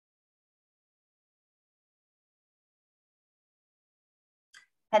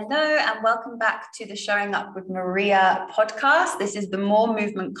Hello and welcome back to the Showing Up with Maria podcast. This is the More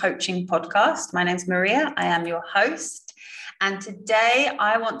Movement Coaching podcast. My name's Maria. I am your host. And today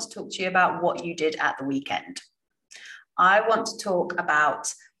I want to talk to you about what you did at the weekend. I want to talk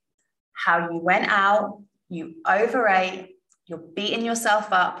about how you went out, you overate, you're beating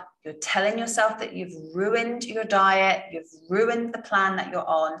yourself up, you're telling yourself that you've ruined your diet, you've ruined the plan that you're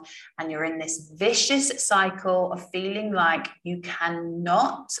on, and you're in this vicious cycle of feeling like you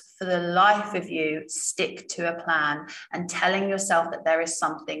cannot, for the life of you, stick to a plan and telling yourself that there is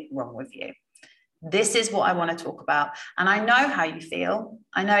something wrong with you. This is what I want to talk about. And I know how you feel.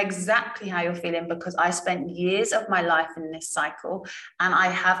 I know exactly how you're feeling because I spent years of my life in this cycle, and I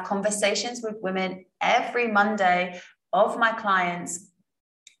have conversations with women every Monday of my clients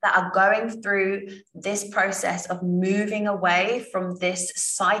that are going through this process of moving away from this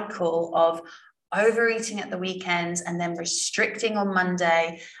cycle of overeating at the weekends and then restricting on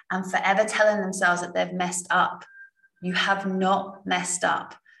Monday and forever telling themselves that they've messed up. You have not messed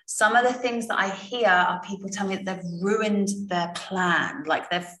up. Some of the things that I hear are people tell me that they've ruined their plan, like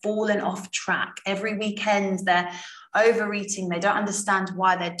they've fallen off track. Every weekend they're overeating. They don't understand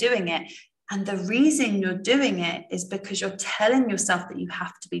why they're doing it. And the reason you're doing it is because you're telling yourself that you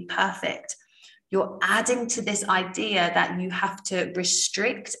have to be perfect. You're adding to this idea that you have to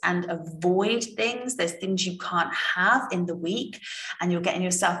restrict and avoid things. There's things you can't have in the week, and you're getting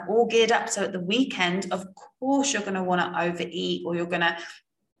yourself all geared up. So at the weekend, of course, you're going to want to overeat, or you're going to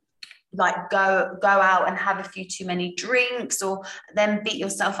go out and have a few too many drinks, or then beat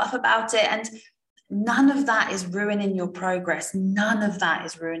yourself up about it. And none of that is ruining your progress. None of that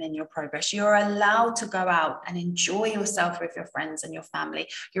is ruining your progress. You're allowed to go out and enjoy yourself with your friends and your family.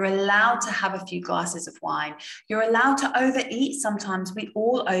 You're allowed to have a few glasses of wine. You're allowed to overeat sometimes. We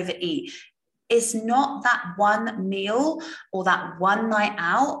all overeat. It's not that one meal or that one night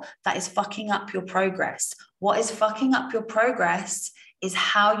out that is fucking up your progress. What is fucking up your progress is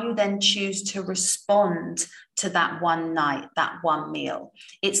how you then choose to respond to that one night, that one meal.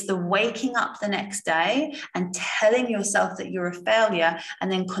 It's the waking up the next day and telling yourself that you're a failure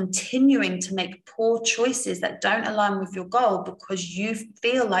and then continuing to make poor choices that don't align with your goal because you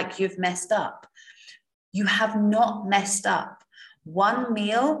feel like you've messed up. You have not messed up. One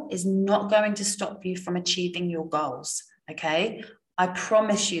meal is not going to stop you from achieving your goals, okay? I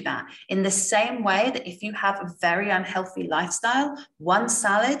promise you that. In the same way that if you have a very unhealthy lifestyle, one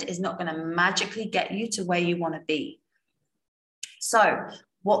salad is not going to magically get you to where you want to be. So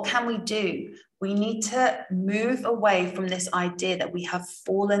what can we do? We need to move away from this idea that we have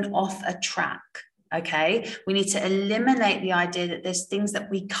fallen off a track. Okay, we need to eliminate the idea that there's things that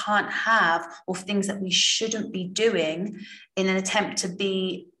we can't have or things that we shouldn't be doing in an attempt to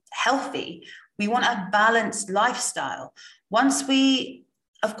be healthy. We want a balanced lifestyle.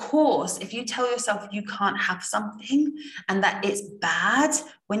 Of course, if you tell yourself you can't have something and that it's bad,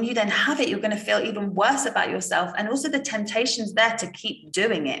 when you then have it, you're going to feel even worse about yourself. And also the temptation's there to keep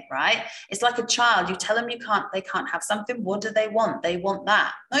doing it, right? It's like a child. You tell them they can't have something. What do they want? They want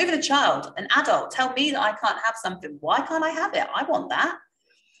that. Not even a child, an adult. Tell me that I can't have something. Why can't I have it? I want that.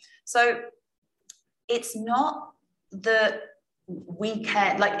 So it's not the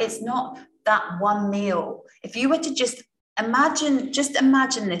weekend, like it's not that one meal. If you were to just imagine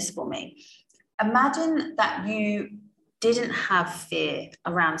this for me. Imagine that you didn't have fear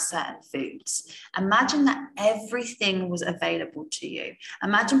around certain foods. Imagine that everything was available to you.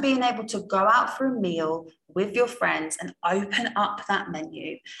 Imagine being able to go out for a meal with your friends and open up that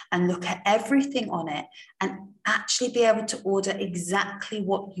menu and look at everything on it and actually be able to order exactly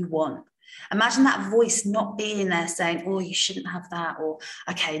what you want. Imagine that voice not being there saying, oh, you shouldn't have that, or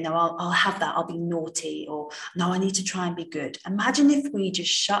okay, no, I'll have that, I'll be naughty, or no, I need to try and be good. Imagine if we just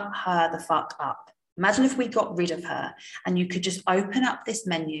shut her the fuck up. Imagine if we got rid of her and you could just open up this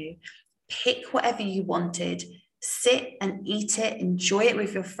menu, pick whatever you wanted, sit and eat it, enjoy it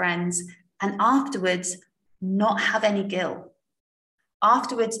with your friends, and afterwards not have any guilt.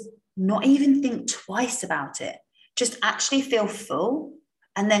 Afterwards, not even think twice about it. Just actually feel full.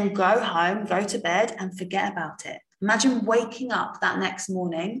 And then go home, go to bed and forget about it. Imagine waking up that next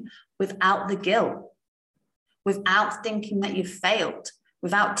morning without the guilt, without thinking that you've failed,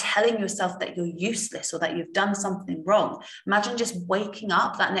 without telling yourself that you're useless or that you've done something wrong. Imagine just waking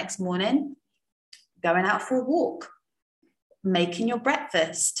up that next morning, going out for a walk, making your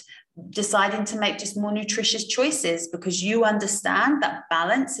breakfast, deciding to make just more nutritious choices because you understand that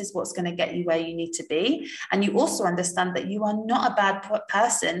balance is what's going to get you where you need to be. And you also understand that you are not a bad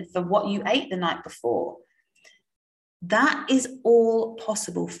person for what you ate the night before. That is all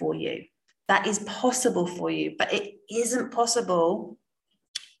possible for you. That is possible for you, but it isn't possible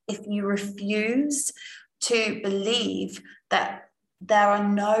if you refuse to believe that there are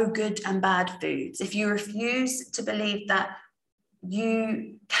no good and bad foods, if you refuse to believe that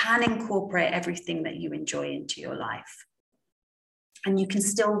you can incorporate everything that you enjoy into your life and you can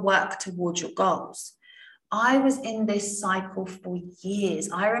still work towards your goals. I was in this cycle for years.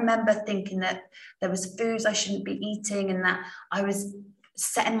 I remember thinking that there was foods I shouldn't be eating and that I was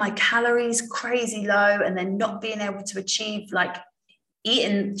setting my calories crazy low and then not being able to achieve, like,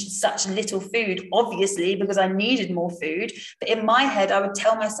 eating such little food, obviously, because I needed more food. But in my head, I would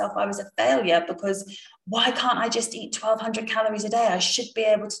tell myself I was a failure because why can't I just eat 1,200 calories a day? I should be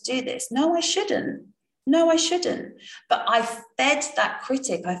able to do this. No, I shouldn't. No, I shouldn't. But I fed that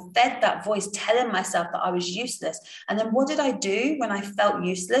critic. I fed that voice telling myself that I was useless. And then what did I do when I felt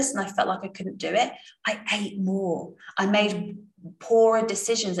useless and I felt like I couldn't do it? I ate more. I made poorer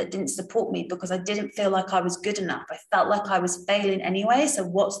decisions that didn't support me because I didn't feel like I was good enough. I felt like I was failing anyway. So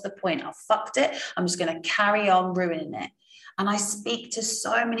what's the point? I fucked it. I'm just going to carry on ruining it. And I speak to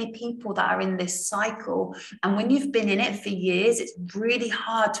so many people that are in this cycle. And when you've been in it for years, it's really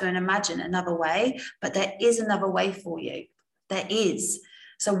hard to imagine another way, but there is another way for you. There is.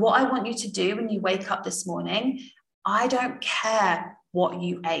 So what I want you to do when you wake up this morning, I don't care what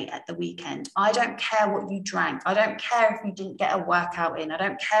you ate at the weekend. I don't care what you drank. I don't care if you didn't get a workout in. I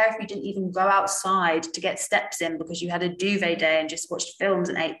don't care if you didn't even go outside to get steps in because you had a duvet day and just watched films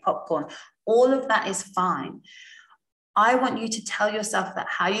and ate popcorn. All of that is fine. I want you to tell yourself that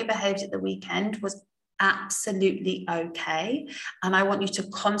how you behaved at the weekend was absolutely okay. And I want you to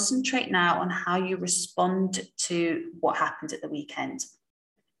concentrate now on how you respond to what happened at the weekend.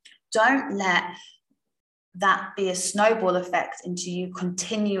 Don't let that be a snowball effect into you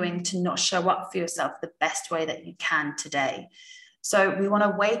continuing to not show up for yourself the best way that you can today. So we want to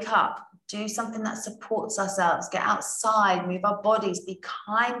wake up, do something that supports ourselves, get outside, move our bodies, be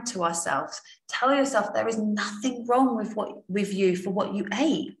kind to ourselves. Tell yourself there is nothing wrong with you for what you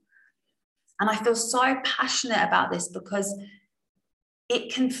ate. And I feel so passionate about this because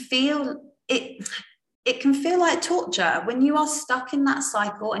it can feel like torture when you are stuck in that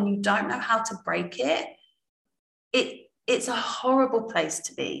cycle and you don't know how to break it. It's a horrible place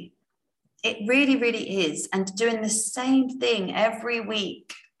to be. It really, really is. And doing the same thing every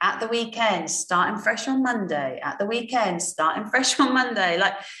week, at the weekend, starting fresh on Monday, at the weekend, starting fresh on Monday.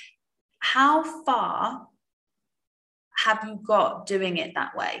 Like, how far have you got doing it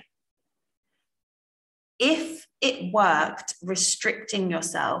that way? If it worked restricting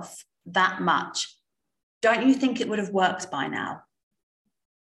yourself that much, don't you think it would have worked by now?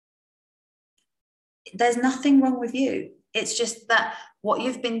 There's nothing wrong with you. It's just that what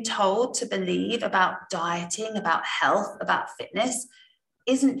you've been told to believe about dieting, about health, about fitness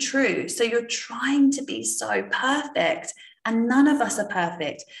isn't true. So you're trying to be so perfect, and none of us are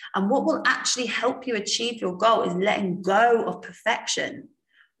perfect. And what will actually help you achieve your goal is letting go of perfection.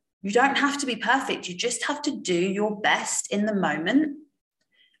 You don't have to be perfect. You just have to do your best in the moment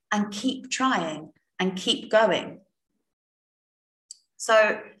and keep trying and keep going.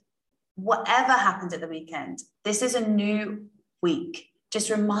 So whatever happened at the weekend, this is a new week.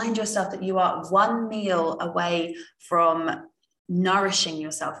 Just remind yourself that you are one meal away from nourishing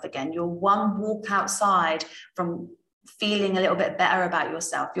yourself again. You're one walk outside from feeling a little bit better about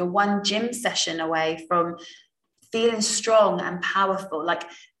yourself. You're one gym session away from feeling strong and powerful. Like,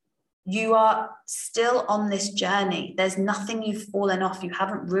 you are still on this journey. There's nothing you've fallen off. You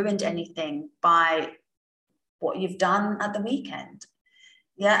haven't ruined anything by what you've done at the weekend.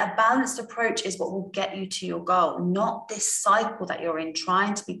 Yeah, a balanced approach is what will get you to your goal, not this cycle that you're in,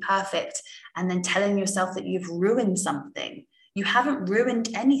 trying to be perfect and then telling yourself that you've ruined something. You haven't ruined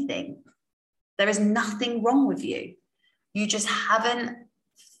anything. There is nothing wrong with you. You just haven't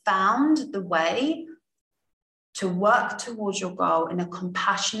found the way to work towards your goal in a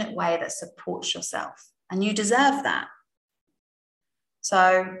compassionate way that supports yourself. And you deserve that.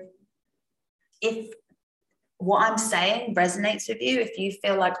 So if what I'm saying resonates with you, if you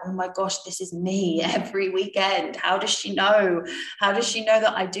feel like, oh my gosh, this is me every weekend, how does she know? How does she know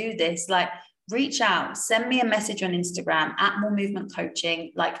that I do this? Like, reach out, send me a message on Instagram at More Movement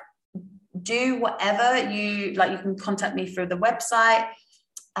Coaching. Like, do whatever you like. You can contact me through the website,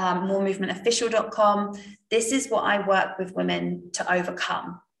 moremovementofficial.com. This is what I work with women to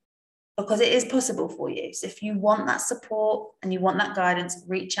overcome, because it is possible for you. So if you want that support and you want that guidance,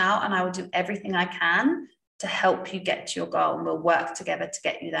 reach out and I will do everything I can to help you get to your goal, and we'll work together to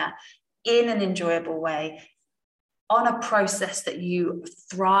get you there in an enjoyable way, on a process that you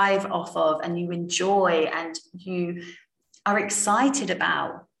thrive off of and you enjoy and you are excited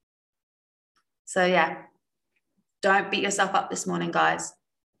about. So yeah, don't beat yourself up this morning, guys.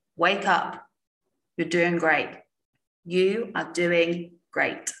 Wake up. You're doing great. You are doing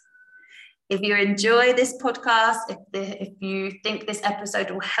great. If you enjoy this podcast, if you think this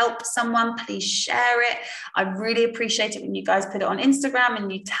episode will help someone, please share it. I really appreciate it when you guys put it on Instagram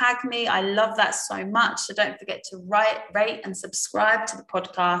and you tag me. I love that so much. So don't forget to rate and subscribe to the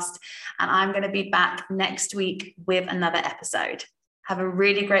podcast. And I'm going to be back next week with another episode. Have a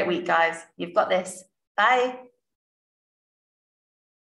really great week, guys. You've got this. Bye.